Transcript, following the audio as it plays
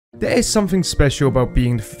There is something special about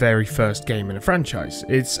being the very first game in a franchise.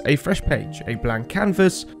 It's a fresh page, a blank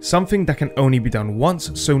canvas, something that can only be done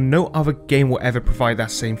once, so no other game will ever provide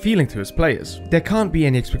that same feeling to its players. There can't be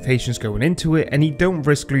any expectations going into it, and you don't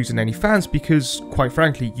risk losing any fans because, quite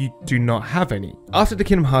frankly, you do not have any. After the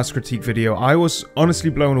Kingdom Hearts critique video, I was honestly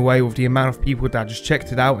blown away with the amount of people that just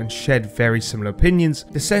checked it out and shared very similar opinions.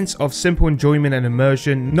 The sense of simple enjoyment and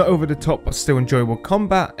immersion, not over the top but still enjoyable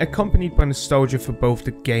combat, accompanied by nostalgia for both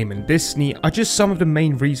the game and Disney, are just some of the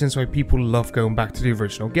main reasons why people love going back to the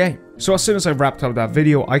original game. So as soon as I wrapped up that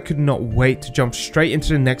video, I could not wait to jump straight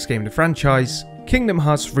into the next game in the franchise, Kingdom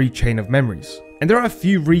Hearts 3: Chain of Memories. And there are a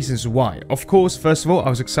few reasons why. Of course, first of all, I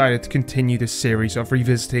was excited to continue this series of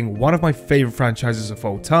revisiting one of my favorite franchises of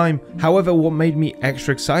all time. However, what made me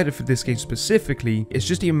extra excited for this game specifically is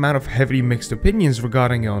just the amount of heavily mixed opinions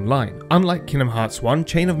regarding it online. Unlike Kingdom Hearts 1,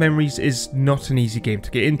 Chain of Memories is not an easy game to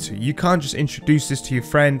get into. You can't just introduce this to your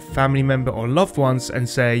friend, family member or loved ones and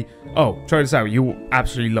say, oh, try this out, you will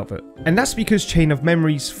absolutely love it. And that's because Chain of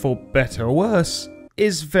Memories, for better or worse,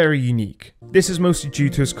 is very unique. This is mostly due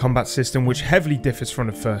to its combat system, which heavily differs from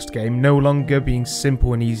the first game, no longer being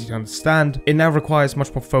simple and easy to understand. It now requires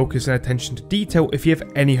much more focus and attention to detail if you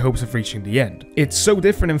have any hopes of reaching the end. It's so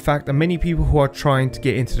different in fact that many people who are trying to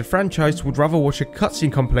get into the franchise would rather watch a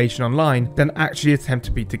cutscene compilation online than actually attempt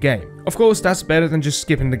to beat the game. Of course, that's better than just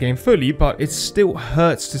skipping the game fully, but it still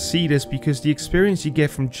hurts to see this because the experience you get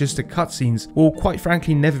from just the cutscenes will quite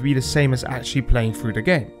frankly never be the same as actually playing through the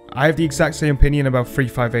game. I have the exact same opinion about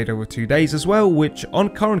 358 over 2 days as well, which on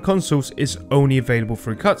current consoles is only available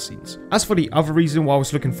through cutscenes. As for the other reason why I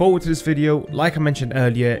was looking forward to this video, like I mentioned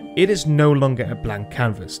earlier, it is no longer a blank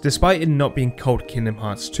canvas. Despite it not being called Kingdom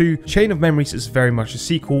Hearts 2, Chain of Memories is very much a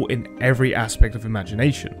sequel in every aspect of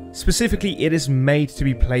imagination. Specifically, it is made to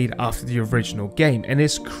be played after the original game, and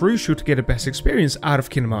is crucial to get the best experience out of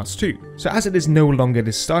Kingdom Hearts 2. So as it is no longer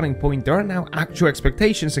the starting point, there are now actual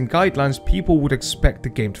expectations and guidelines people would expect the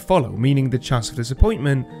game to follow, meaning the chance of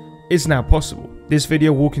disappointment is now possible. This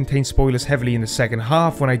video will contain spoilers heavily in the second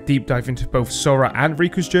half when I deep dive into both Sora and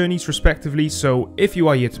Riku's journeys respectively, so if you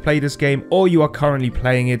are yet to play this game or you are currently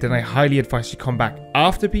playing it, then I highly advise you come back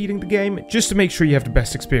after beating the game just to make sure you have the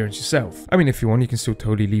best experience yourself. I mean, if you want, you can still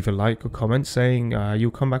totally leave a like or comment saying you'll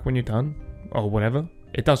come back when you're done or whatever.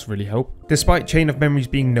 It does really help. Despite Chain of Memories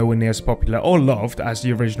being nowhere near as popular or loved as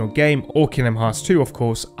the original game or Kingdom Hearts 2 of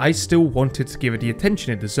course, I still wanted to give it the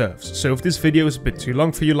attention it deserves. So if this video is a bit too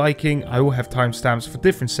long for your liking, I will have timestamps for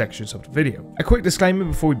different sections of the video. A quick disclaimer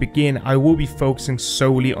before we begin, I will be focusing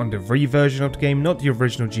solely on the re-version of the game, not the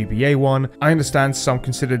original GBA one. I understand some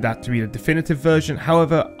consider that to be the definitive version,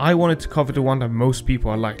 however, I wanted to cover the one that most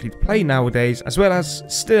people are likely to play nowadays, as well as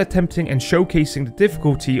still attempting and showcasing the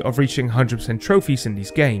difficulty of reaching 100% trophies in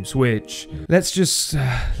these games, which let's just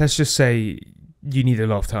say you need a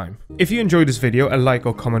lot of time. If you enjoyed this video, a like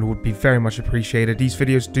or comment would be very much appreciated. These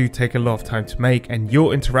videos do take a lot of time to make, and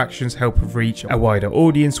your interactions help reach a wider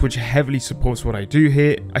audience, which heavily supports what I do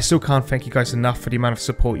here. I still can't thank you guys enough for the amount of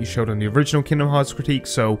support you showed on the original Kingdom Hearts critique,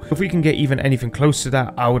 so if we can get even anything close to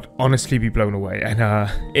that, I would honestly be blown away, and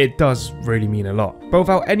it does really mean a lot. But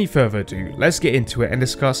without any further ado, let's get into it and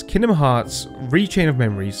discuss Kingdom Hearts: Chain of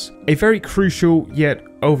Memories, a very crucial yet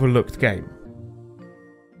overlooked game.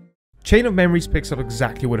 Chain of Memories picks up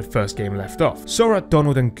exactly where the first game left off. Sora,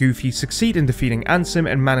 Donald and Goofy succeed in defeating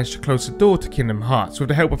Ansem and manage to close the door to Kingdom Hearts with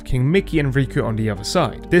the help of King Mickey and Riku on the other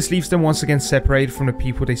side. This leaves them once again separated from the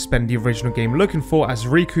people they spent the original game looking for, as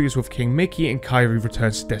Riku is with King Mickey and Kairi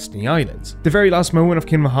returns to Destiny Islands. The very last moment of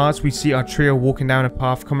Kingdom Hearts, we see our trio walking down a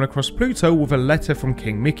path coming across Pluto with a letter from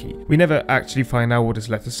King Mickey. We never actually find out what this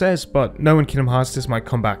letter says, but knowing Kingdom Hearts, this might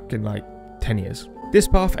come back in like 10 years. This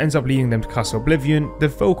path ends up leading them to Castle Oblivion, the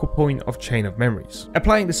focal point of Chain of Memories.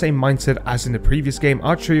 Applying the same mindset as in the previous game,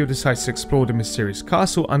 our trio decides to explore the mysterious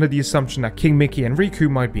castle under the assumption that King Mickey and Riku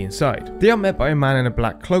might be inside. They are met by a man in a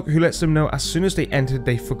black cloak who lets them know as soon as they entered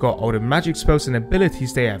they forgot all the magic spells and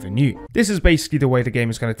abilities they ever knew. This is basically the way the game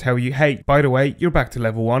is going to tell you, hey, by the way, you're back to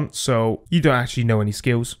level 1, so you don't actually know any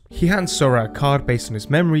skills. He hands Sora a card based on his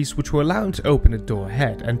memories, which will allow him to open the door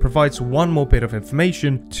ahead, and provides one more bit of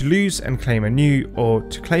information: to lose and claim anew, or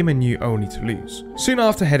to claim anew only to lose. Soon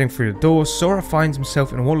after heading through the door, Sora finds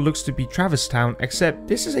himself in what looks to be Travis Town, except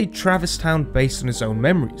this is a Travis Town based on his own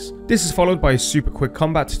memories. This is followed by a super quick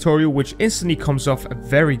combat tutorial, which instantly comes off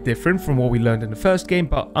very different from what we learned in the first game,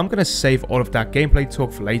 but I'm gonna save all of that gameplay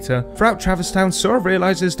talk for later. Throughout Travis Town, Sora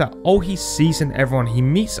realizes that all he sees and everyone he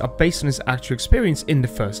meets are based on his actual experience in the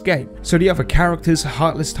first game. So the other characters,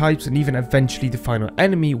 heartless types, and even eventually the final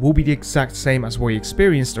enemy will be the exact same as what he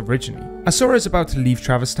experienced originally. As Sora is about to leave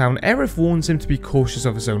Traverse Town, Aerith warns him to be cautious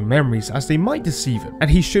of his own memories as they might deceive him, and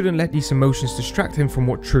he shouldn't let these emotions distract him from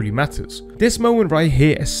what truly matters. This moment right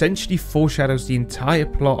here essentially foreshadows the entire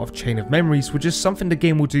plot of Chain of Memories, which is something the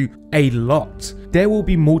game will do a lot. There will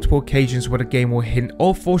be multiple occasions where the game will hint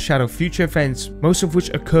or foreshadow future events, most of which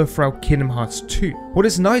occur throughout Kingdom Hearts 2. What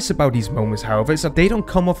is nice about these moments, however, is that they don't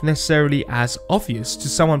come off necessarily as obvious to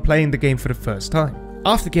someone playing the game for the first time.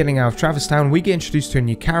 After getting out of Traverse Town, we get introduced to a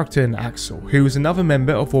new character in Axel, who is another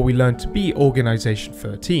member of what we learned to be Organization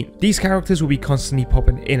 13. These characters will be constantly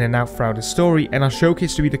popping in and out throughout the story and are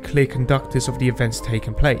showcased to be the clear conductors of the events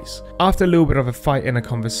taking place. After a little bit of a fight and a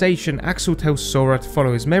conversation, Axel tells Sora to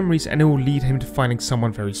follow his memories and it will lead him to finding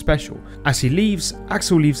someone very special. As he leaves,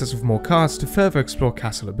 Axel leaves us with more cards to further explore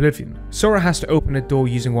Castle Oblivion. Sora has to open a door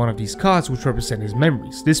using one of these cards which represent his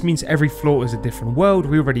memories. This means every floor is a different world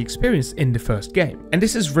we already experienced in the first game. And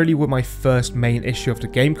this is really where my first main issue of the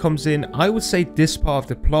game comes in. I would say this part of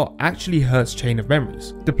the plot actually hurts Chain of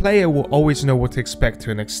Memories. The player will always know what to expect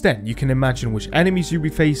to an extent. You can imagine which enemies you'll be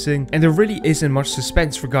facing, and there really isn't much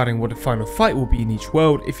suspense regarding what the final fight will be in each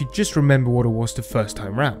world if you just remember what it was the first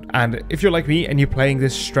time round. And if you're like me and you're playing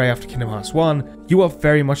this straight after Kingdom Hearts 1, you are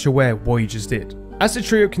very much aware of what you just did. As the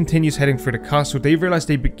trio continues heading through the castle, they realize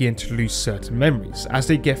they begin to lose certain memories. As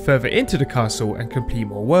they get further into the castle and complete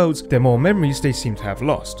more worlds, the more memories they seem to have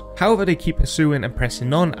lost. However, they keep pursuing and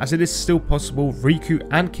pressing on, as it is still possible Riku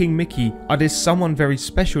and King Mickey are there someone very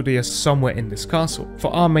special they are somewhere in this castle.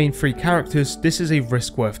 For our main three characters, this is a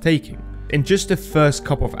risk worth taking. In just the first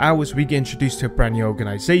couple of hours, we get introduced to a brand new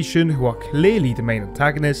organization who are clearly the main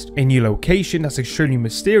antagonist, a new location that's extremely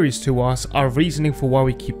mysterious to us, our reasoning for why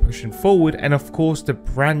we keep pushing forward, and of course the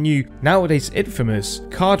brand new, nowadays infamous,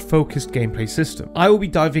 card-focused gameplay system. I will be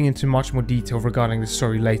diving into much more detail regarding the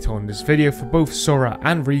story later on in this video for both Sora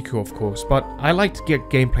and Riku of course, but I like to get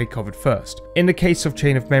gameplay covered first. In the case of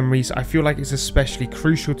Chain of Memories, I feel like it's especially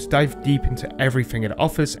crucial to dive deep into everything it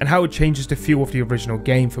offers and how it changes the feel of the original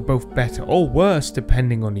game for both better or worse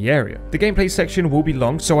depending on the area. The gameplay section will be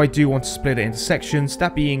long, so I do want to split it into sections,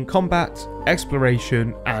 that being combat,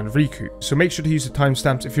 exploration, and Riku. So make sure to use the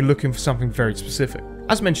timestamps if you're looking for something very specific.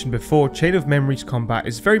 As mentioned before, Chain of Memories combat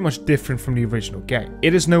is very much different from the original game.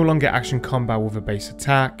 It is no longer action combat with a base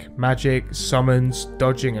attack, magic, summons,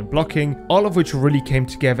 dodging and blocking, all of which really came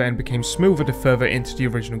together and became smoother the further into the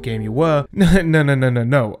original game you were.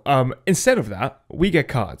 No. Instead of that, we get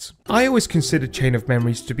cards. I always considered Chain of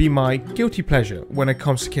Memories to be my guilty pleasure when it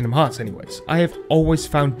comes to Kingdom Hearts anyways. I have always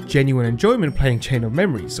found genuine enjoyment playing Chain of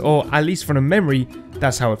Memories, or at least from a memory,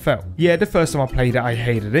 that's how it felt. Yeah, the first time I played it I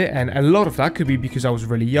hated it, and a lot of that could be because I was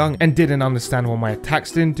really young and didn't understand why my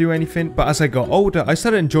attacks didn't do anything, but as I got older I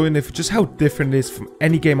started enjoying it for just how different it is from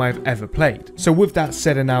any game I've ever played. So with that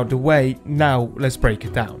said and out of the way, now let's break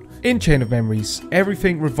it down. In Chain of Memories,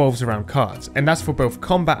 everything revolves around cards, and that's for both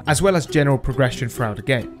combat as well as general progression throughout the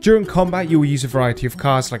game. During combat, you will use a variety of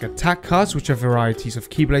cards like attack cards, which are varieties of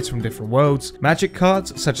keyblades from different worlds, magic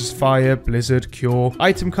cards such as fire, blizzard, cure,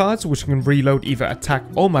 item cards which can reload either attack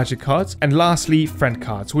or magic cards, and lastly, friend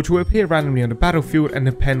cards, which will appear randomly on the battlefield and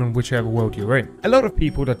depend on whichever world you're in. A lot of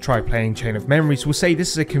people that try playing Chain of Memories will say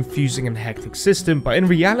this is a confusing and hectic system, but in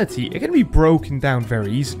reality, it can be broken down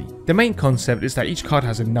very easily. The main concept is that each card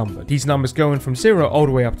has a number. These numbers going from 0 all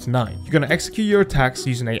the way up to 9. You're going to execute your attacks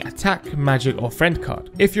using a attack, magic or friend card.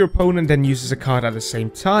 If your opponent then uses a card at the same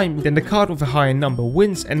time, then the card with a higher number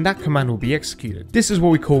wins and that command will be executed. This is what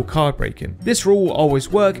we call card breaking. This rule will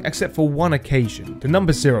always work except for one occasion, the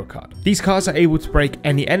number 0 card. These cards are able to break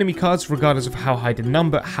any enemy cards regardless of how high the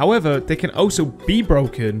number, however they can also be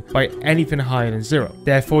broken by anything higher than 0.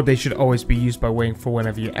 Therefore they should always be used by waiting for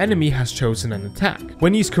whenever your enemy has chosen an attack.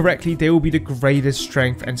 When used correctly, they will be the greatest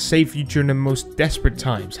strength and save you during the most desperate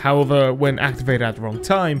times. However, when activated at the wrong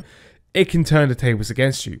time, it can turn the tables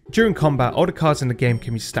against you. During combat, all the cards in the game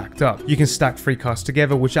can be stacked up. You can stack 3 cards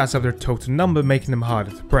together, which adds up their total number, making them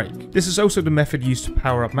harder to break. This is also the method used to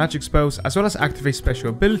power up magic spells, as well as activate special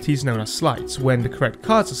abilities known as slides, when the correct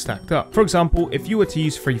cards are stacked up. For example, if you were to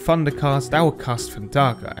use 3 thunder cards, that would cast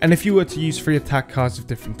Thundaga, and if you were to use 3 attack cards of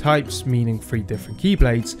different types, meaning 3 different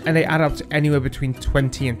keyblades, and they add up to anywhere between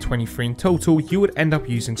 20 and 23 in total, you would end up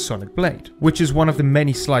using Sonic Blade, which is one of the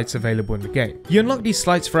many slides available in the game. You unlock these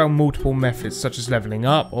slides throughout multiple multiple methods such as leveling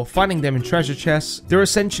up or finding them in treasure chests. They're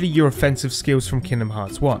essentially your offensive skills from Kingdom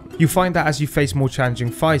Hearts 1. You find that as you face more challenging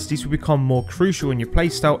fights, these will become more crucial in your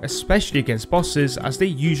playstyle, especially against bosses, as they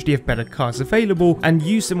usually have better cards available and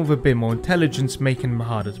use them with a bit more intelligence, making them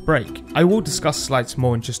harder to break. I will discuss slights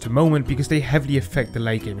more in just a moment because they heavily affect the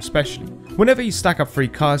late game especially. Whenever you stack up 3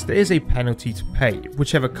 cards, there is a penalty to pay.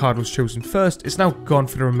 Whichever card was chosen first is now gone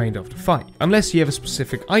for the remainder of the fight, unless you have a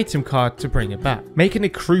specific item card to bring it back, making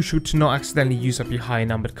it crucial to not accidentally use up your higher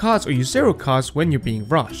numbered cards or your 0 cards when you're being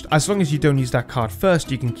rushed. As long as you don't use that card first,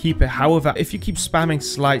 you can keep it. However, if you keep spamming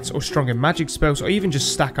slights or stronger magic spells or even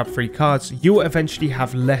just stack up 3 cards, you will eventually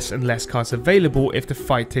have less and less cards available if the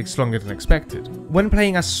fight takes longer than expected. When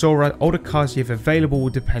playing as Sora, all the cards you have available will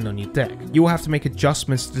depend on your deck. You will have to make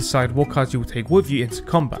adjustments to decide what cards you will take with you into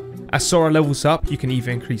combat. As Sora levels up, you can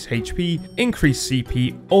either increase HP, increase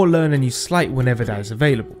CP, or learn a new slight whenever that is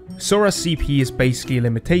available. Sora's CP is basically a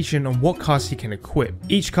limitation on what cards he can equip.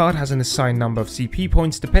 Each card has an assigned number of CP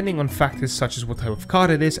points depending on factors such as what type of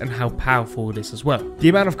card it is and how powerful it is as well. The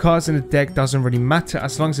amount of cards in the deck doesn't really matter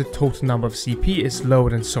as long as the total number of CP is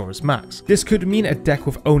lower than Sora's max. This could mean a deck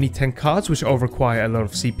with only 10 cards which all require a lot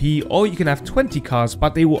of CP, or you can have 20 cards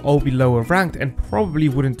but they will all be lower ranked and probably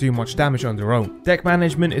wouldn't do much damage on their own. Deck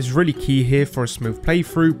management is really key here for a smooth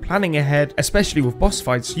playthrough. Planning ahead, especially with boss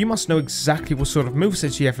fights, you must know exactly what sort of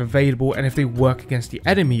movesets you have available and if they work against the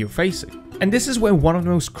enemy you're facing. And this is where one of the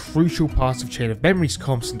most crucial parts of Chain of Memories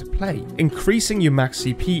comes into play. Increasing your max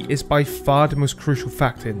CP is by far the most crucial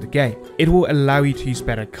factor in the game. It will allow you to use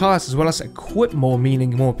better cards as well as equip more,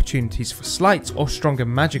 meaning more opportunities for slights or stronger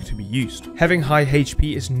magic to be used. Having high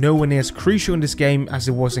HP is nowhere near as crucial in this game as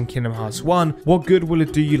it was in Kingdom Hearts 1. What good will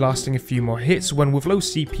it do you lasting a few more hits when with low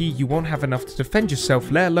CP you won't have enough to defend yourself,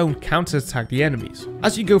 let alone counter-attack the enemies?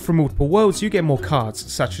 As you go through multiple worlds, you get more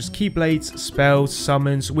cards such as keyblades, spells,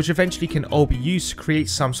 summons, which eventually can all be used to create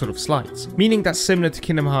some sort of slights, meaning that similar to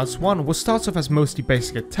Kingdom Hearts 1, what starts off as mostly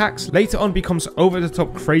basic attacks later on becomes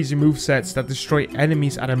over-the-top crazy movesets that destroy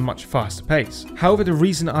enemies at a much faster pace. However, the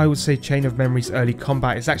reason I would say Chain of Memories early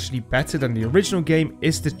combat is actually better than the original game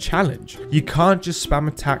is the challenge. You can't just spam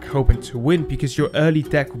attack hoping to win because your early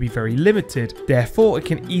deck will be very limited, therefore it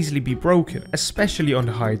can easily be broken, especially on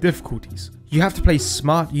the higher difficulties. You have to play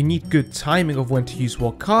smart, you need good timing of when to use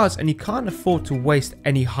what cards, and you can't afford to waste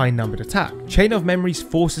any high numbered attack. Chain of Memories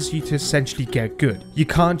forces you to essentially get good. You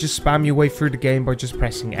can't just spam your way through the game by just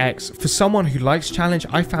pressing X. For someone who likes challenge,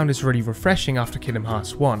 I found this really refreshing after Kingdom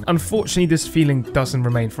Hearts 1. Unfortunately, this feeling doesn't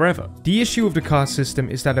remain forever. The issue with the card system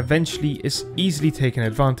is that eventually it's easily taken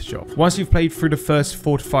advantage of. Once you've played through the first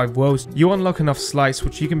 4 to 5 worlds, you unlock enough slights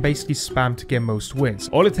which you can basically spam to get most wins.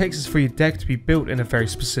 All it takes is for your deck to be built in a very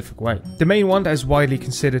specific way. The main one that is widely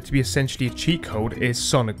considered to be essentially a cheat code is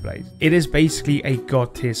Sonic Blade. It is basically a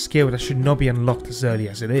god tier skill that should not be unlocked as early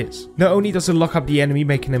as it is. Not only does it lock up the enemy,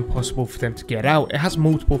 making it impossible for them to get out, it has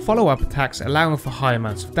multiple follow-up attacks allowing for high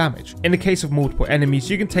amounts of damage. In the case of multiple enemies,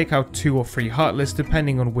 you can take out 2 or 3 Heartless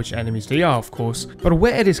depending on which enemies they are of course, but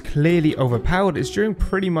where it is clearly overpowered is during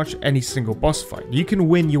pretty much any single boss fight. You can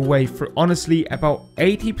win your way through honestly about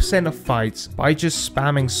 80% of fights by just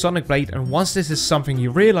spamming Sonic Blade, and once this is something you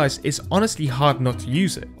realize, it's honestly hard not to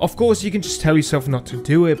use it. Of course, you can just tell yourself not to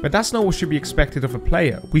do it, but that's not what should be expected of a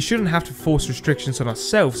player. We shouldn't have to force restrictions on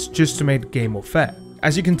ourselves just to make the game more fair.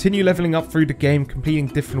 As you continue leveling up through the game, completing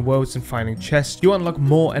different worlds and finding chests, you unlock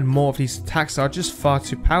more and more of these attacks that are just far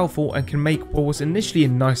too powerful and can make what was initially a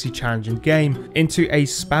nicely challenging game into a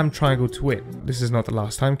spam triangle to win. This is not the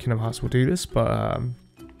last time Kingdom Hearts will do this, but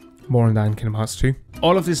more on that in Kingdom Hearts 2.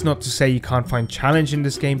 All of this not to say you can't find challenge in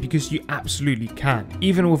this game, because you absolutely can.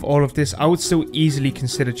 Even with all of this, I would still easily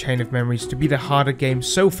consider Chain of Memories to be the harder game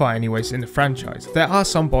so far anyways in the franchise. There are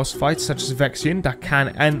some boss fights such as Vexian that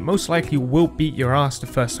can and most likely will beat your ass the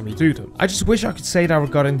first time you do them. I just wish I could say that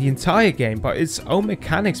regarding the entire game, but its own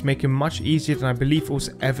mechanics make it much easier than I believe it was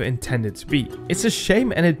ever intended to be. It's a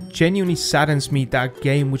shame, and it genuinely saddens me that a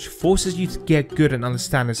game which forces you to get good and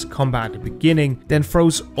understand its combat at the beginning then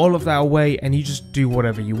throws all of that away and you just do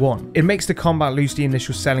whatever you want. It makes the combat lose the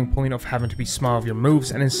initial selling point of having to be smart with your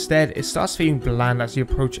moves, and instead it starts feeling bland as you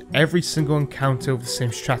approach every single encounter with the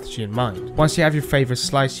same strategy in mind. Once you have your favorite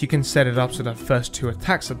slice, you can set it up so that first 2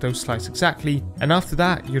 attacks are those slices exactly, and after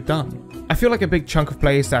that you're done. I feel like a big chunk of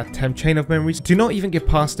players that attempt Chain of Memories do not even get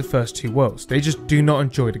past the first 2 worlds, they just do not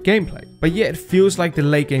enjoy the gameplay. But yet it feels like the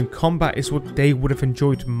late game combat is what they would have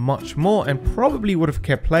enjoyed much more and probably would have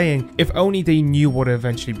kept playing if only they knew what it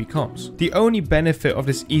eventually becomes. The only benefit of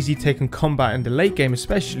this easy take on combat in the late game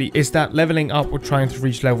especially is that leveling up or trying to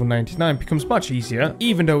reach level 99 becomes much easier,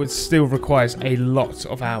 even though it still requires a lot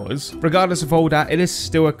of hours. Regardless of all that, it is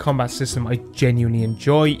still a combat system I genuinely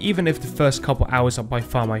enjoy. Even if the first couple hours are by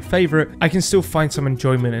far my favorite, I can still find some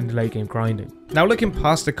enjoyment in the late game grinding. Now, looking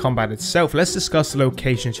past the combat itself, let's discuss the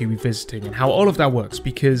locations you'll be visiting and how all of that works,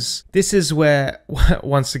 because this is where,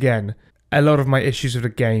 once again, a lot of my issues with the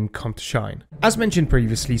game come to shine. As mentioned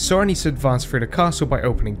previously, Sora needs to advance through the castle by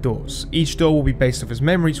opening doors. Each door will be based off his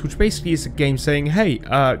memories, which basically is the game saying, hey,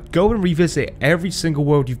 go and revisit every single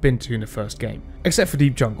world you've been to in the first game, except for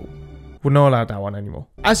Deep Jungle. We're not allowed that one anymore.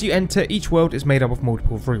 As you enter, each world is made up of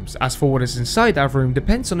multiple rooms. As for what is inside that room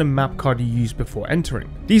depends on the map card you use before entering.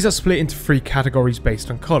 These are split into 3 categories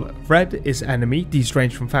based on color. Red is enemy. These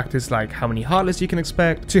range from factors like how many heartless you can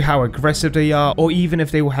expect, to how aggressive they are, or even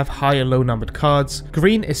if they will have high or low numbered cards.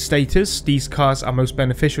 Green is status. These cards are most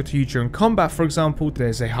beneficial to you during combat. For example,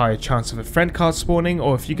 there's a higher chance of a friend card spawning,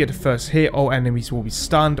 or if you get a first hit, all enemies will be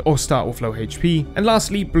stunned or start with low HP. And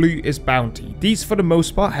lastly, blue is bounty. These for the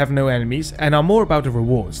most part have no enemies and are more about the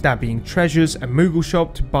rewards, that being treasures, a Moogle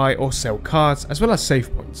shop to buy or sell cards, as well as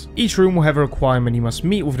save points. Each room will have a requirement you must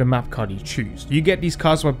meet with the map card you choose. You get these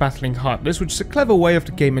cards by battling Heartless, which is a clever way of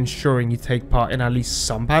the game ensuring you take part in at least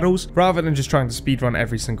some battles, rather than just trying to speedrun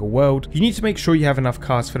every single world. You need to make sure you have enough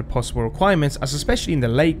cards for the possible requirements, as especially in the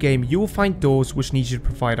late game, you will find doors which need you to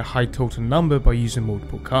provide a high total number by using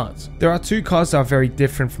multiple cards. There are 2 cards that are very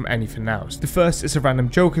different from anything else. The first is a random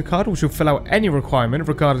Joker card, which will fill out any requirement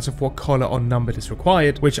regardless of what color or number is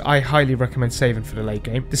required, which I highly recommend saving for the late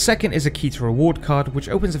game. The second is a key to reward card, which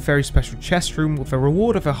opens a very special chest room with a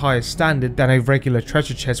reward of a higher standard than a regular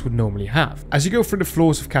treasure chest would normally have. As you go through the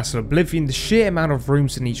floors of Castle Oblivion, the sheer amount of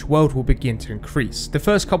rooms in each world will begin to increase. The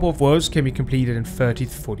first couple of worlds can be completed in 30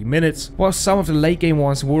 to 40 minutes, while some of the late game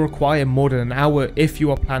ones will require more than an hour if you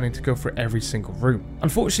are planning to go through every single room.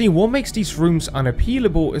 Unfortunately, what makes these rooms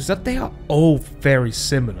unappealable is that they are all very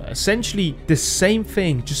similar, essentially the same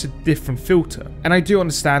thing, just a different filter. And I do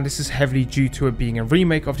understand this is heavily due to it being a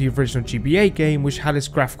remake of the original GBA game, which had its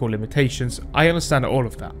graphical limitations. I understand all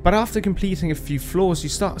of that. But after completing a few floors, you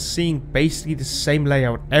start seeing basically the same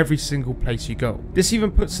layout every single place you go. This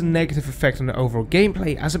even puts a negative effect on the overall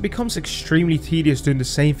gameplay, as it becomes extremely tedious doing the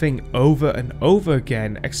same thing over and over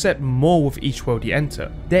again, except more with each world you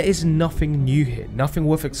enter. There is nothing new here, nothing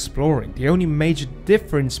worth exploring. The only major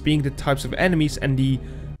difference being the types of enemies and the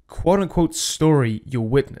quote-unquote story you'll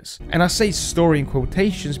witness. And I say story in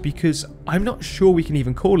quotations because I'm not sure we can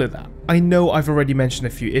even call it that. I know I've already mentioned a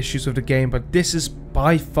few issues of the game, but this is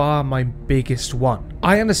by far my biggest one.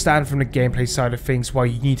 I understand from the gameplay side of things why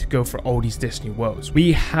you need to go for all these Disney worlds.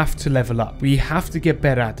 We have to level up, we have to get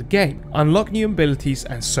better at the game, unlock new abilities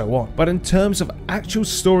and so on. But in terms of actual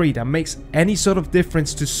story that makes any sort of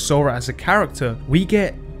difference to Sora as a character, we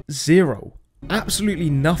get zero.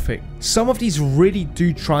 Absolutely nothing. Some of these really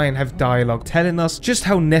do try and have dialogue telling us just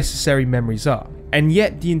how necessary memories are. And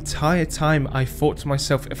yet the entire time I thought to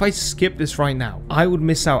myself, if I skip this right now, I would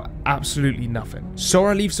miss out absolutely nothing.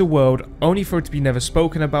 Sora leaves the world only for it to be never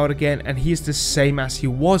spoken about again, and he is the same as he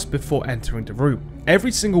was before entering the room.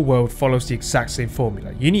 Every single world follows the exact same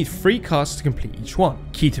formula. You need 3 cards to complete each one.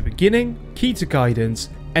 Key to beginning, key to guidance,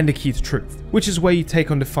 and the key to truth, which is where you take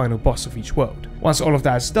on the final boss of each world. Once all of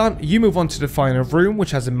that is done, you move on to the final room,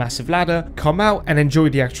 which has a massive ladder, come out and enjoy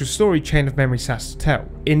the actual story Chain of Memories has to tell.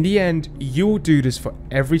 In the end, you will do this for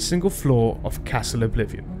every single floor of Castle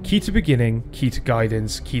Oblivion. Key to beginning, key to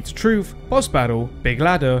guidance, key to truth, boss battle, big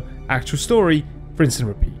ladder, actual story, rinse and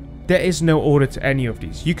repeat. There is no order to any of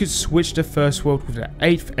these. You could switch the first world with the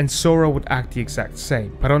 8th and Sora would act the exact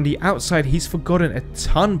same, but on the outside he's forgotten a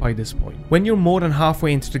ton by this point. When you're more than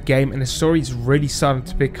halfway into the game and the story is really starting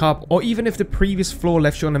to pick up, or even if the previous floor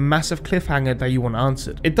left you on a massive cliffhanger that you want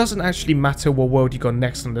answered, it doesn't actually matter what world you got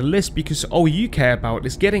next on the list, because all you care about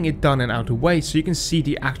is getting it done and out of the way so you can see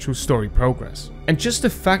the actual story progress. And just the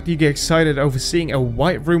fact that you get excited over seeing a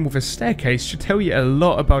white room with a staircase should tell you a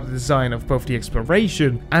lot about the design of both the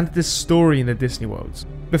exploration and the story in the Disney worlds.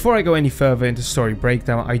 Before I go any further into story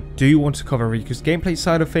breakdown, I do want to cover Riku's gameplay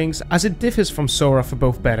side of things, as it differs from Sora for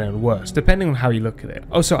both better and worse, depending on how you look at it.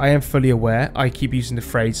 Also, I am fully aware I keep using the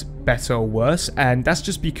phrase better or worse, and that's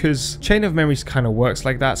just because Chain of Memories kind of works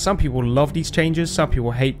like that. Some people love these changes, some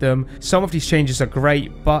people hate them. Some of these changes are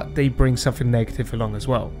great, but they bring something negative along as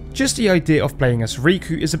well. Just the idea of playing as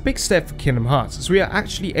Riku is a big step for Kingdom Hearts, as we are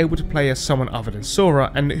actually able to play as someone other than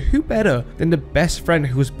Sora, and who better than the best friend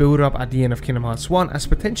who was built up at the end of Kingdom Hearts 1 as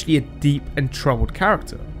potentially a deep and troubled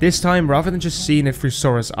character. This time, rather than just seeing it through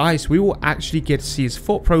Sora's eyes, we will actually get to see his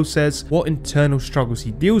thought process, what internal struggles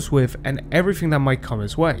he deals with, and everything that might come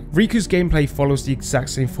his way. Riku's gameplay follows the exact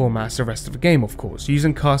same format as the rest of the game, of course,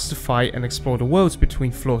 using cards to fight and explore the worlds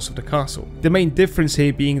between floors of the castle. The main difference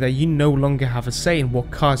here being that you no longer have a say in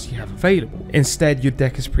what cards you have available. Instead, your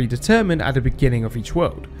deck is predetermined at the beginning of each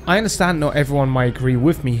world. I understand not everyone might agree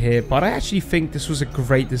with me here, but I actually think this was a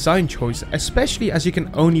great design choice, especially as you can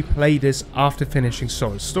only play this after finishing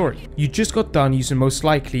Sora's story. You just got done using most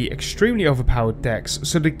likely extremely overpowered decks,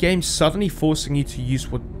 so the game suddenly forcing you to use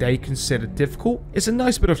what they consider difficult is a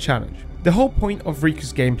nice bit of challenge. The whole point of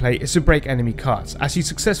Riku's gameplay is to break enemy cards. As you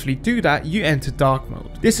successfully do that, you enter Dark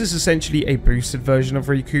Mode. This is essentially a boosted version of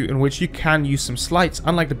Riku in which you can use some slights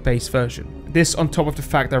unlike the base version. This, on top of the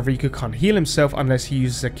fact that Riku can't heal himself unless he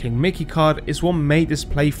uses a King Mickey card, is what made this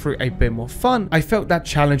playthrough a bit more fun. I felt that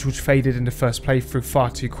challenge, which faded in the first playthrough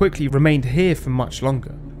far too quickly, remained here for much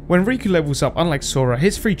longer. When Riku levels up, unlike Sora,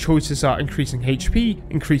 his three choices are increasing HP,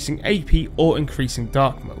 increasing AP, or increasing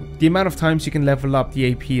Dark Mode. The amount of times you can level up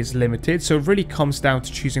the AP is limited, so it really comes down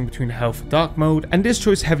to choosing between Health and Dark Mode, and this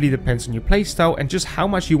choice heavily depends on your playstyle and just how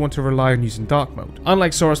much you want to rely on using Dark Mode.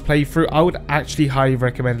 Unlike Sora's playthrough, I would actually highly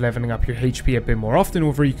recommend leveling up your HP a bit more often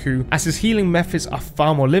with Riku, as his healing methods are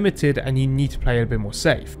far more limited and you need to play it a bit more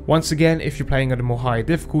safe. Once again, if you're playing at the more higher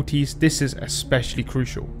difficulties, this is especially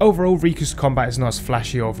crucial. Overall, Riku's combat is not as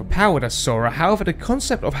flashy or overpowered as Sora, however the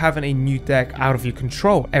concept of having a new deck out of your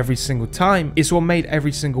control every single time is what made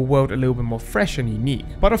every single world a little bit more fresh and unique.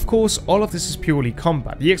 But of course, all of this is purely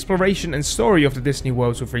combat. The exploration and story of the Disney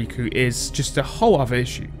worlds with Riku is just a whole other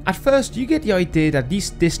issue. At first, you get the idea that these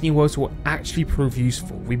Disney worlds will actually prove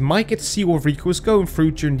useful. We might get to see what Riku was going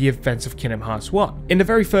through during the events of Kingdom Hearts 1. In the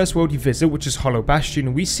very first world you visit, which is Hollow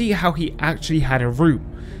Bastion, we see how he actually had a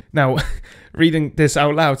room. Now, reading this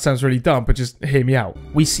out loud sounds really dumb, but just hear me out.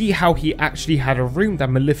 We see how he actually had a room that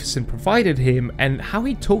Maleficent provided him, and how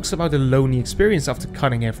he talks about the lonely experience after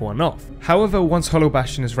cutting everyone off. However, once Hollow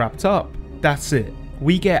Bastion is wrapped up, that's it.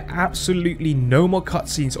 We get absolutely no more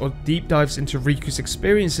cutscenes or deep dives into Riku's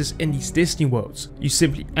experiences in these Disney worlds. You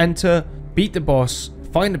simply enter, beat the boss,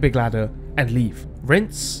 find the big ladder, and leave.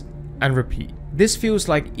 Rinse and repeat. This feels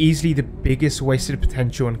like easily the biggest wasted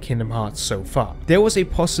potential in Kingdom Hearts so far. There was a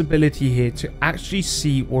possibility here to actually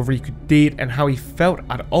see what Riku did and how he felt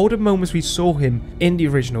at all the moments we saw him in the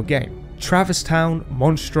original game. Travis Town,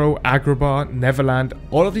 Monstro, Agrabah, Neverland,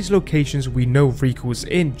 all of these locations we know Riku was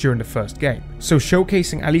in during the first game. So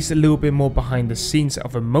showcasing at least a little bit more behind the scenes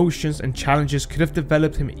of emotions and challenges could have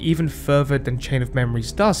developed him even further than Chain of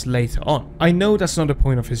Memories does later on. I know that's not the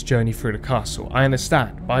point of his journey through the castle, I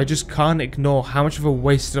understand, but I just can't ignore how much of a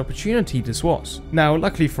wasted opportunity this was. Now,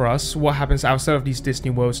 luckily for us, what happens outside of these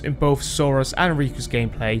Disney worlds in both Sora's and Riku's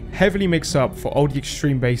gameplay heavily makes up for all the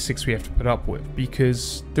extreme basics we have to put up with,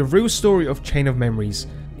 because the real story of Chain of Memories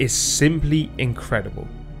is simply incredible.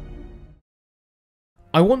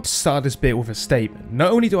 I want to start this bit with a statement.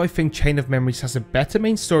 Not only do I think Chain of Memories has a better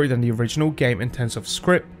main story than the original game in terms of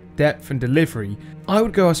script, depth and delivery, I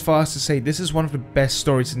would go as far as to say this is one of the best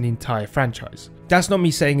stories in the entire franchise. That's not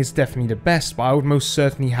me saying it's definitely the best, but I would most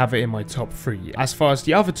certainly have it in my top 3. As far as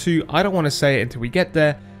the other two, I don't want to say it until we get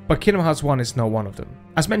there, but Kingdom Hearts 1 is not one of them.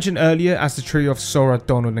 As mentioned earlier, as the trio of Sora,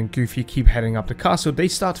 Donald and Goofy keep heading up the castle, they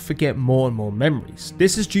start to forget more and more memories.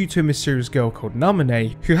 This is due to a mysterious girl called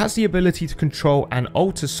Namine, who has the ability to control and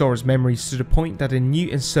alter Sora's memories to the point that the new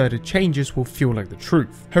inserted changes will feel like the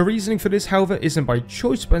truth. Her reasoning for this, however, isn't by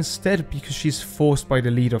choice, but instead because she is forced by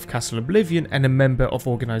the leader of Castle Oblivion and a member of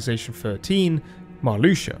Organization 13,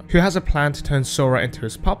 Marluxia, who has a plan to turn Sora into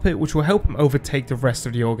his puppet, which will help him overtake the rest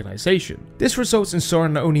of the organization. This results in Sora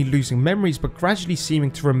not only losing memories but gradually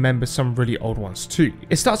seeming to remember some really old ones too.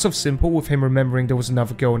 It starts off simple with him remembering there was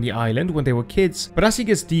another girl on the island when they were kids, but as he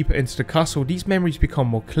gets deeper into the castle, these memories become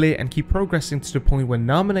more clear and keep progressing to the point where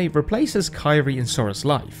Namine replaces Kairi in Sora's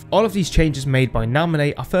life. All of these changes made by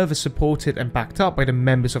Namine are further supported and backed up by the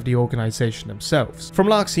members of the organization themselves. From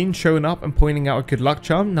Larxene showing up and pointing out a good luck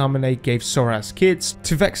charm Namine gave Sora as kid, kids,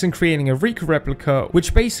 to Vex in creating a Riku replica,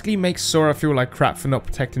 which basically makes Sora feel like crap for not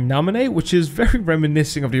protecting Namine, which is very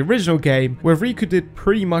reminiscent of the original game, where Riku did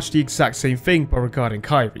pretty much the exact same thing but regarding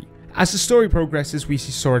Kairi. As the story progresses, we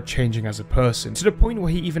see Sora changing as a person, to the point where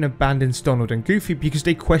he even abandons Donald and Goofy because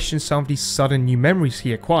they question some of these sudden new memories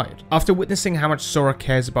he acquired. After witnessing how much Sora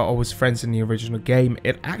cares about all his friends in the original game,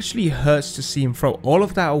 it actually hurts to see him throw all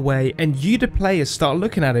of that away, and you the player start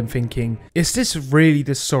looking at him thinking, is this really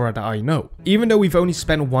the Sora that I know? Even though we've only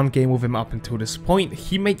spent one game with him up until this point,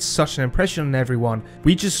 he made such an impression on everyone,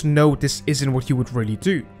 we just know this isn't what he would really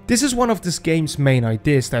do. This is one of this game's main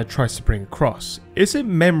ideas that it tries to bring across. Is it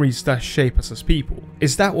memories that shape us as people?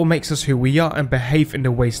 Is that what makes us who we are and behave in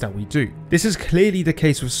the ways that we do? This is clearly the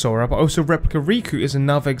case with Sora, but also Replica Riku is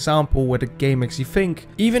another example where the game makes you think,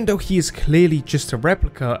 even though he is clearly just a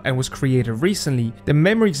replica and was created recently, the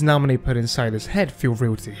memories Namine put inside his head feel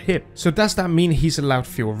real to him. So does that mean he's allowed to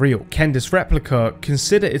feel real? Can this replica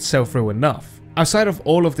consider itself real enough? Outside of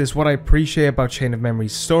all of this, what I appreciate about Chain of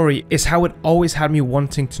Memories' story is how it always had me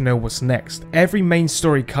wanting to know what's next. Every main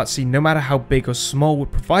story cutscene, no matter how big or small,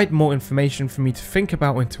 would provide more information for me to think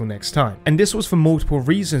about until next time. And this was for multiple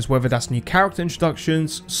reasons, whether that's new character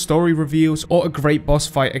introductions, story reveals, or a great boss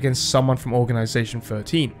fight against someone from Organization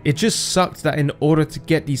 13. It just sucked that in order to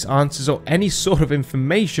get these answers or any sort of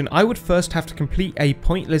information, I would first have to complete a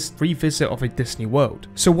pointless revisit of a Disney world.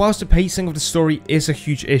 So whilst the pacing of the story is a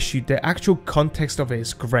huge issue, the actual context of it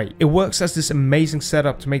is great. It works as this amazing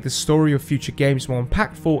setup to make the story of future games more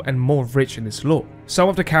impactful and more rich in its lore. Some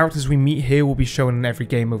of the characters we meet here will be shown in every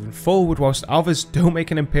game moving forward, whilst others don't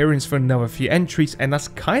make an appearance for another few entries, and that's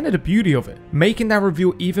kinda the beauty of it, making that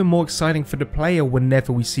reveal even more exciting for the player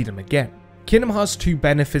whenever we see them again. Kingdom Hearts 2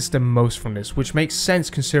 benefits the most from this, which makes sense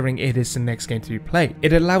considering it is the next game to be played.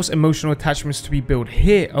 It allows emotional attachments to be built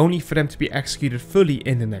here only for them to be executed fully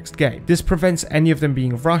in the next game. This prevents any of them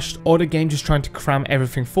being rushed or the game just trying to cram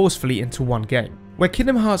everything forcefully into one game. Where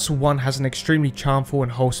Kingdom Hearts 1 has an extremely charmful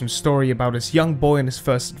and wholesome story about this young boy and his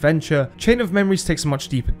first adventure, Chain of Memories takes a much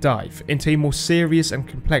deeper dive into a more serious and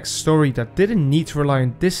complex story that didn't need to rely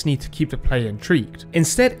on Disney to keep the player intrigued.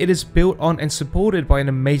 Instead, it is built on and supported by an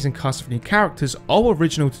amazing cast of new characters, all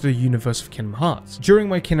original to the universe of Kingdom Hearts. During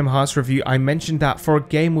my Kingdom Hearts review, I mentioned that for a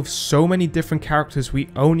game with so many different characters, we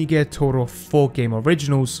only get a total of 4 game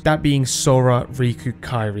originals, that being Sora, Riku,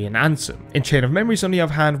 Kairi, and Ansem. In Chain of Memories, on the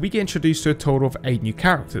other hand, we get introduced to a total of 8 new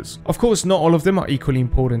characters. Of course, not all of them are equally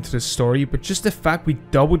important to the story, but just the fact we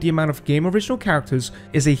doubled the amount of game original characters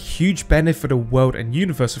is a huge benefit for the world and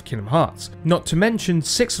universe of Kingdom Hearts. Not to mention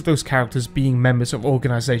 6 of those characters being members of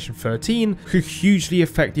Organization 13, who hugely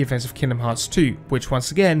affect the events of Kingdom Hearts 2, which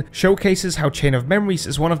once again showcases how Chain of Memories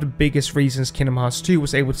is one of the biggest reasons Kingdom Hearts 2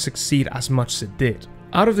 was able to succeed as much as it did.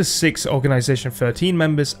 Out of the 6 Organization 13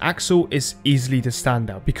 members, Axel is easily the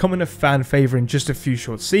standout, becoming a fan favorite in just a few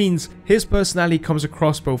short scenes. His personality comes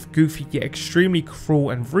across both goofy yet extremely cruel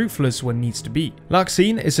and ruthless when needs to be.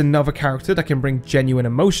 Larxene is another character that can bring genuine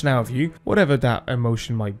emotion out of you, whatever that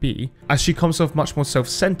emotion might be, as she comes off much more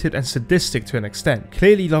self-centered and sadistic to an extent,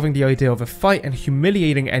 clearly loving the idea of a fight and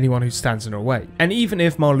humiliating anyone who stands in her way. And even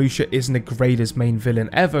if Marluxia isn't the greatest main villain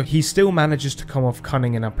ever, he still manages to come off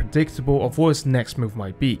cunning and unpredictable of what his next move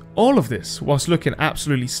might be. All of this whilst looking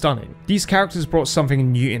absolutely stunning. These characters brought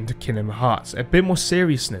something new into Kingdom Hearts, a bit more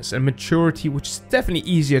seriousness and maturity, which is definitely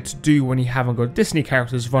easier to do when you haven't got Disney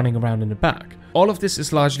characters running around in the back. All of this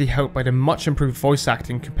is largely helped by the much improved voice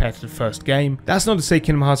acting compared to the first game. That's not to say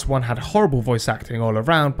Kingdom Hearts 1 had horrible voice acting all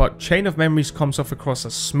around, but Chain of Memories comes off across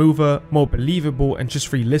as smoother, more believable, and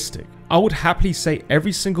just realistic. I would happily say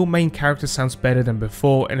every single main character sounds better than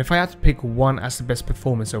before, and if I had to pick one as the best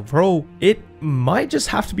performance overall, it might just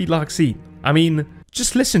have to be Larxene. I mean,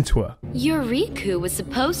 just listen to her. Your Riku was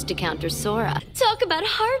supposed to counter Sora. Talk about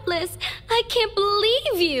heartless! I can't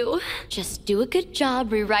believe you! Just do a good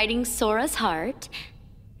job rewriting Sora's heart,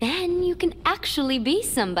 then you can actually be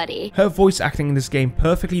somebody. Her voice acting in this game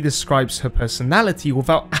perfectly describes her personality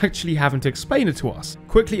without actually having to explain it to us.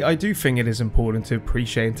 Quickly, I do think it is important to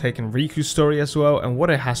appreciate and take in Riku's story as well and what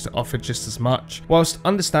it has to offer just as much, whilst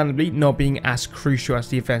understandably not being as crucial as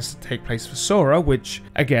the events that take place for Sora, which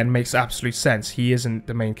again makes absolute sense. He isn't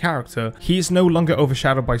the main character. He is no longer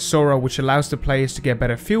overshadowed by Sora, which allows the players to get a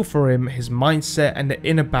better feel for him, his mindset, and the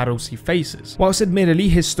inner battles he faces. Whilst admittedly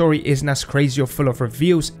his story isn't as crazy or full of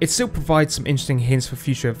reveals, it still provides some interesting hints for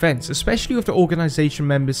future events, especially with the organization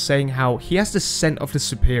members saying how he has the scent of the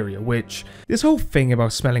superior, which, this whole thing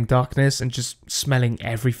about smelling darkness and just smelling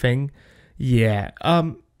everything, yeah,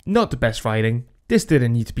 not the best writing. this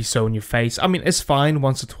didn't need to be so in your face. I mean, it's fine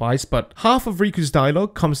once or twice, but half of Riku's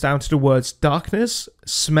dialogue comes down to the words darkness,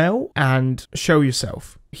 smell, and show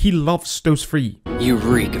yourself. He loves those three. You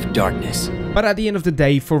reek of darkness. But at the end of the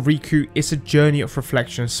day, for Riku, it's a journey of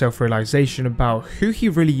reflection and self-realization about who he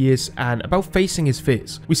really is and about facing his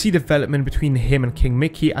fears. We see development between him and King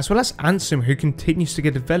Mickey, as well as Ansem, who continues to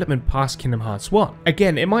get development past Kingdom Hearts 1.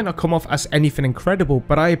 Again, it might not come off as anything incredible,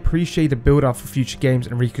 but I appreciate the build-up for future games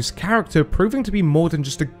and Riku's character proving to be more than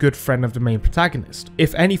just a good friend of the main protagonist.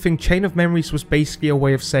 If anything, Chain of Memories was basically a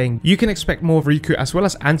way of saying you can expect more of Riku as well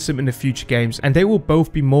as Ansem in the future games, and they will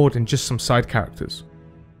both be more than just some side characters.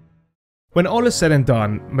 When all is said and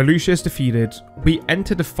done, Marluxia is defeated, we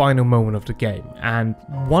enter the final moment of the game, and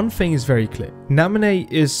one thing is very clear. Namine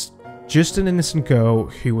is just an innocent girl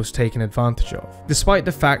who was taken advantage of. Despite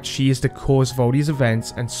the fact she is the cause of all these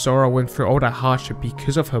events and Sora went through all that hardship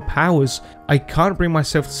because of her powers, I can't bring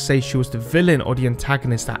myself to say she was the villain or the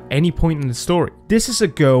antagonist at any point in the story. This is a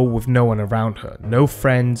girl with no one around her, no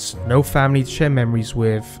friends, no family to share memories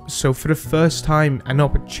with, so for the first time an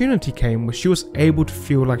opportunity came where she was able to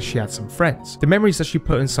feel like she had some friends. The memories that she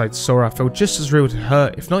put inside Sora felt just as real to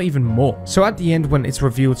her, if not even more. So at the end, when it's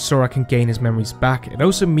revealed Sora can gain his memories back, it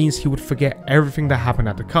also means he would forget everything that happened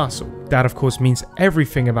at the castle. That of course means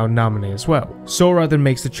everything about Namine as well. Sora then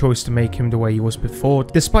makes the choice to make him the way he was before.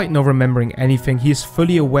 Despite not remembering anything, he is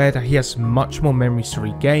fully aware that he has much more memories to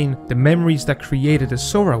regain, the memories that created the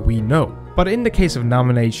Sora we know. But in the case of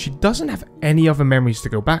Namine, she doesn't have any other memories to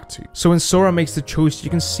go back to. So when Sora makes the choice, you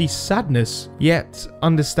can see sadness, yet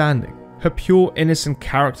understanding. Her pure, innocent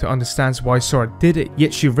character understands why Sora did it,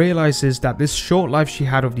 yet she realizes that this short life she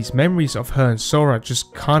had of these memories of her and Sora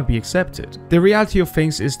just can't be accepted. The reality of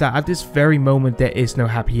things is that at this very moment there is no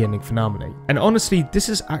happy ending for Namine. And honestly, this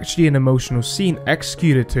is actually an emotional scene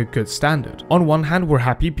executed to a good standard. On one hand, we're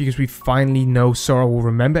happy because we finally know Sora will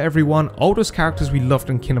remember everyone, all those characters we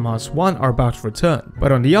loved in Kingdom Hearts 1 are about to return.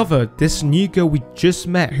 But on the other, this new girl we just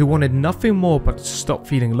met who wanted nothing more but to stop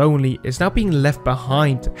feeling lonely is now being left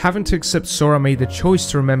behind, having to accept Sora made the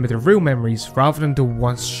choice to remember the real memories rather than the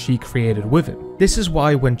ones she created with him. This is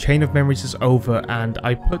why when Chain of Memories is over and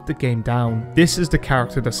I put the game down, this is the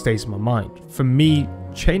character that stays in my mind. For me,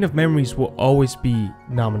 Chain of Memories will always be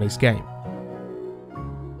Namine's game.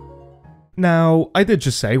 Now, I did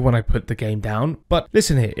just say when I put the game down, but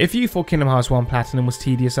listen here, if you thought Kingdom Hearts 1 Platinum was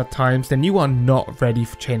tedious at times, then you are not ready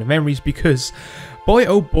for Chain of Memories because boy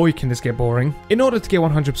oh boy can this get boring. In order to get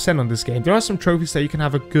 100% on this game, there are some trophies that you can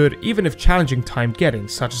have a good, even if challenging time getting,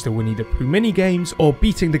 such as the Winnie the Pooh mini games or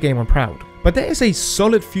beating the game on Proud. But there is a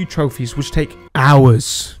solid few trophies which take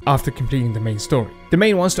hours after completing the main story. The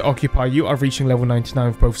main ones to occupy you are reaching level 99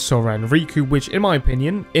 with both Sora and Riku, which in my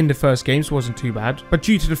opinion, in the first games wasn't too bad, but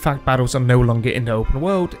due to the fact battles are no longer in the open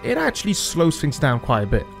world, it actually slows things down quite a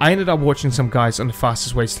bit. I ended up watching some guys on the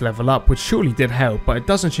fastest ways to level up, which surely did help, but it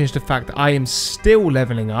doesn't change the fact that I am still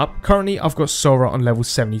leveling up. Currently, I've got Sora on level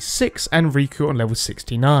 76 and Riku on level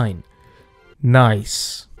 69.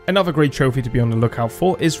 Nice. Another great trophy to be on the lookout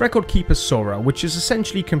for is Record Keeper Sora, which is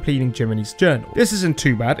essentially completing Jiminy's journal. This isn't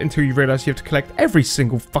too bad until you realize you have to collect every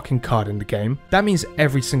single fucking card in the game. That means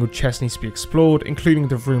every single chest needs to be explored, including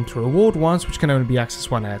the room to reward ones, which can only be accessed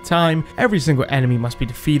one at a time. Every single enemy must be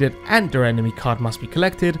defeated and their enemy card must be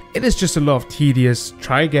collected. It is just a lot of tedious,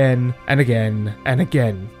 try again and again and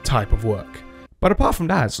again type of work. But apart from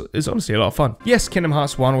that, it's honestly a lot of fun. Yes, Kingdom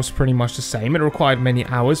Hearts 1 was pretty much the same, it required many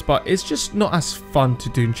hours, but it's just not as fun to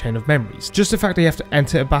do in Chain of Memories. Just the fact that you have to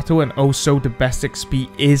enter a battle and also the best XP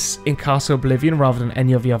is in Castle Oblivion rather than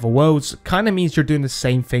any of the other worlds, kinda means you're doing the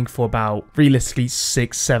same thing for about, realistically,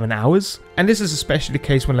 6-7 hours. And this is especially the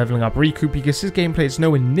case when leveling up Riku because his gameplay is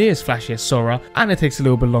nowhere near as flashy as Sora, and it takes a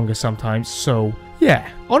little bit longer sometimes, so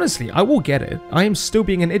yeah, honestly, I will get it. I am still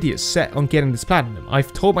being an idiot set on getting this platinum.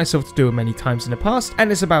 I've told myself to do it many times in the past,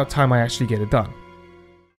 and it's about time I actually get it done.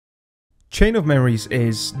 Chain of Memories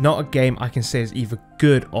is not a game I can say is either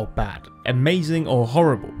good or bad, amazing or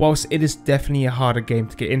horrible. Whilst it is definitely a harder game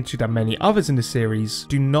to get into than many others in the series,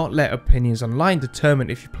 do not let opinions online determine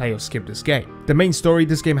if you play or skip this game. The main story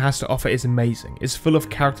this game has to offer is amazing. It's full of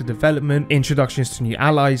character development, introductions to new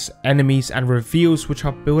allies, enemies, and reveals which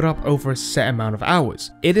are built up over a set amount of hours.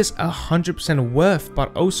 It is 100% worth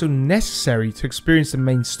but also necessary to experience the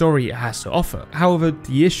main story it has to offer. However,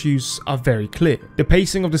 the issues are very clear. The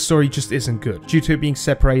pacing of the story just isn't good, due to it being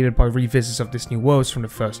separated by revisits of this new worlds from the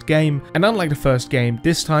first game, and unlike the first game,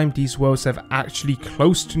 this time these worlds have actually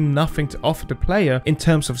close to nothing to offer the player in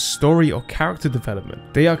terms of story or character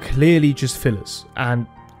development. They are clearly just fillers, and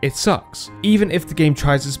it sucks. Even if the game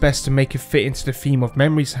tries its best to make it fit into the theme of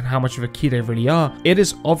memories and how much of a key they really are, it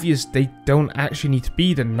is obvious they don't actually need to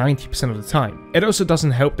be there 90% of the time. It also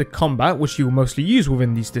doesn't help that combat, which you will mostly use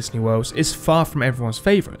within these Disney worlds, is far from everyone's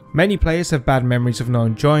favourite. Many players have bad memories of not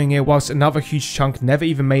enjoying it, whilst another huge chunk never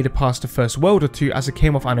even made it past the first world or two as it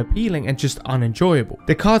came off unappealing and just unenjoyable.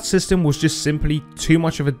 The card system was just simply too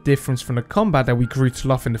much of a difference from the combat that we grew to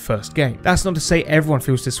love in the first game. That's not to say everyone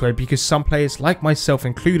feels this way, because some players, like myself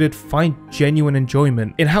included, find genuine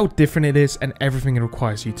enjoyment in how different it is and everything it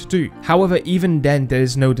requires you to do. However, even then, there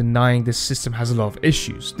is no denying this system has a lot of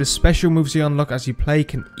issues. The special moves you unlock as you play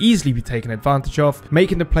can easily be taken advantage of,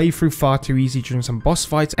 making the playthrough far too easy during some boss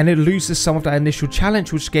fights, and it loses some of that initial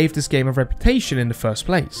challenge which gave this game a reputation in the first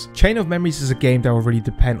place. Chain of Memories is a game that will really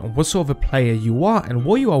depend on what sort of a player you are and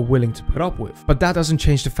what you are willing to put up with. But that doesn't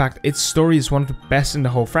change the fact its story is one of the best in the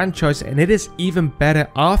whole franchise, and it is even better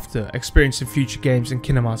after experiencing future games in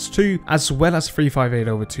Kingdom Hearts 2 as well as 358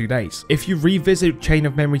 over 2 days. If you revisit Chain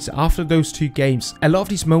of Memories after those two games, a lot of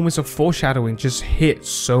these moments of foreshadowing just hit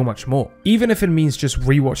so much more. Even if it means just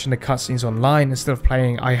rewatching the cutscenes online instead of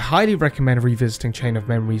playing, I highly recommend revisiting Chain of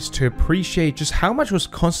Memories to appreciate just how much was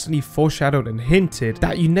constantly foreshadowed and hinted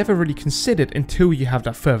that you never really considered until you have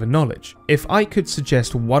that further knowledge. If I could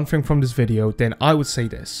suggest one thing from this video, then I would say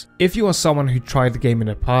this. If you are someone who tried the game in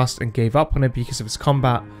the past and gave up on it because of its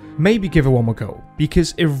combat, maybe give it one more go,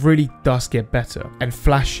 because it really does get better and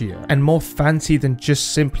flashier and more fancy than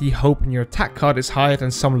just simply hoping your attack card is higher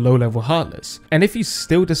than some low-level Heartless. And if you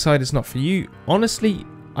still decide it's not for you, honestly,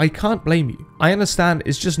 I can't blame you. I understand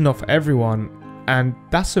it's just not for everyone, and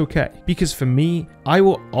that's okay, because for me, I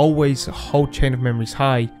will always hold Chain of Memories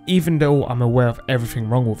high even though I'm aware of everything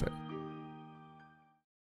wrong with it.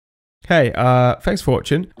 Hey, thanks for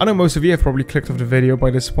watching. I know most of you have probably clicked off the video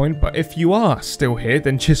by this point, but if you are still here,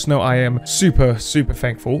 then just know I am super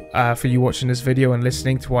thankful for you watching this video and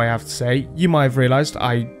listening to what I have to say. You might have realized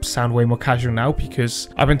I sound way more casual now because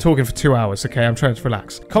I've been talking for 2 hours, okay? I'm trying to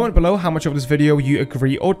relax. Comment below how much of this video you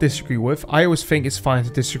agree or disagree with. I always think it's fine to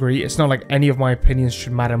disagree. It's not like any of my opinions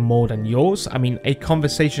should matter more than yours. I mean, a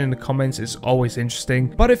conversation in the comments is always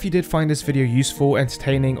interesting, but if you did find this video useful,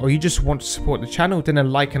 entertaining, or you just want to support the channel, then a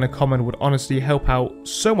like and a comment would honestly help out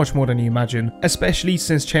so much more than you imagine, especially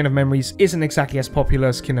since Chain of Memories isn't exactly as popular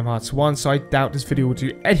as Kingdom Hearts 1, so I doubt this video will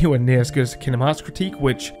do anywhere near as good as the Kingdom Hearts critique,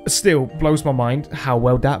 which still blows my mind how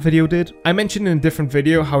well that video did. I mentioned in a different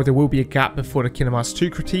video how there will be a gap before the Kingdom Hearts 2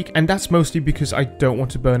 critique, and that's mostly because I don't want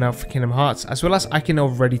to burn out for Kingdom Hearts, as well as I can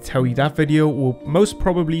already tell you that video will most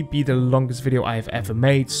probably be the longest video I have ever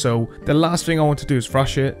made, so the last thing I want to do is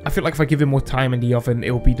rush it. I feel like if I give it more time in the oven, it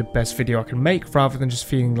will be the best video I can make, rather than just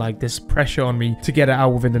feeling like this pressure on me to get it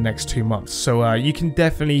out within the next 2 months. So you can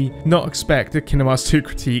definitely not expect the Kingdom Hearts 2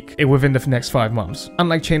 critique within the next 5 months.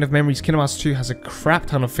 Unlike Chain of Memories, Kingdom Hearts 2 has a crap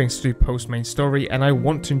ton of things to do post main story, and I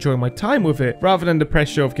want to enjoy my time with it rather than the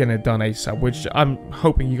pressure of getting it done ASAP, which I'm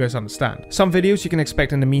hoping you guys understand. Some videos you can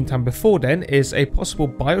expect in the meantime before then is a possible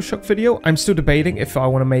Bioshock video. I'm still debating if I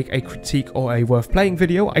want to make a critique or a worth playing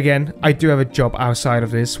video. Again, I do have a job outside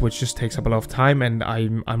of this which just takes up a lot of time, and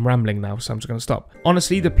I'm rambling now, so I'm just gonna stop.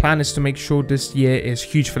 Honestly, the plan is to make sure this year is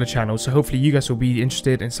huge for the channel, so hopefully you guys will be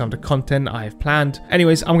interested in some of the content I have planned.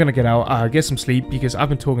 Anyways, I'm gonna get out, get some sleep, because I've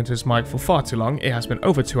been talking to this mic for far too long. It has been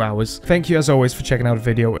over 2 hours. Thank you as always for checking out the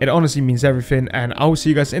video. It honestly means everything, and I will see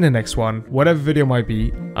you guys in the next one. Whatever video might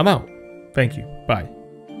be, I'm out. Thank you. Bye.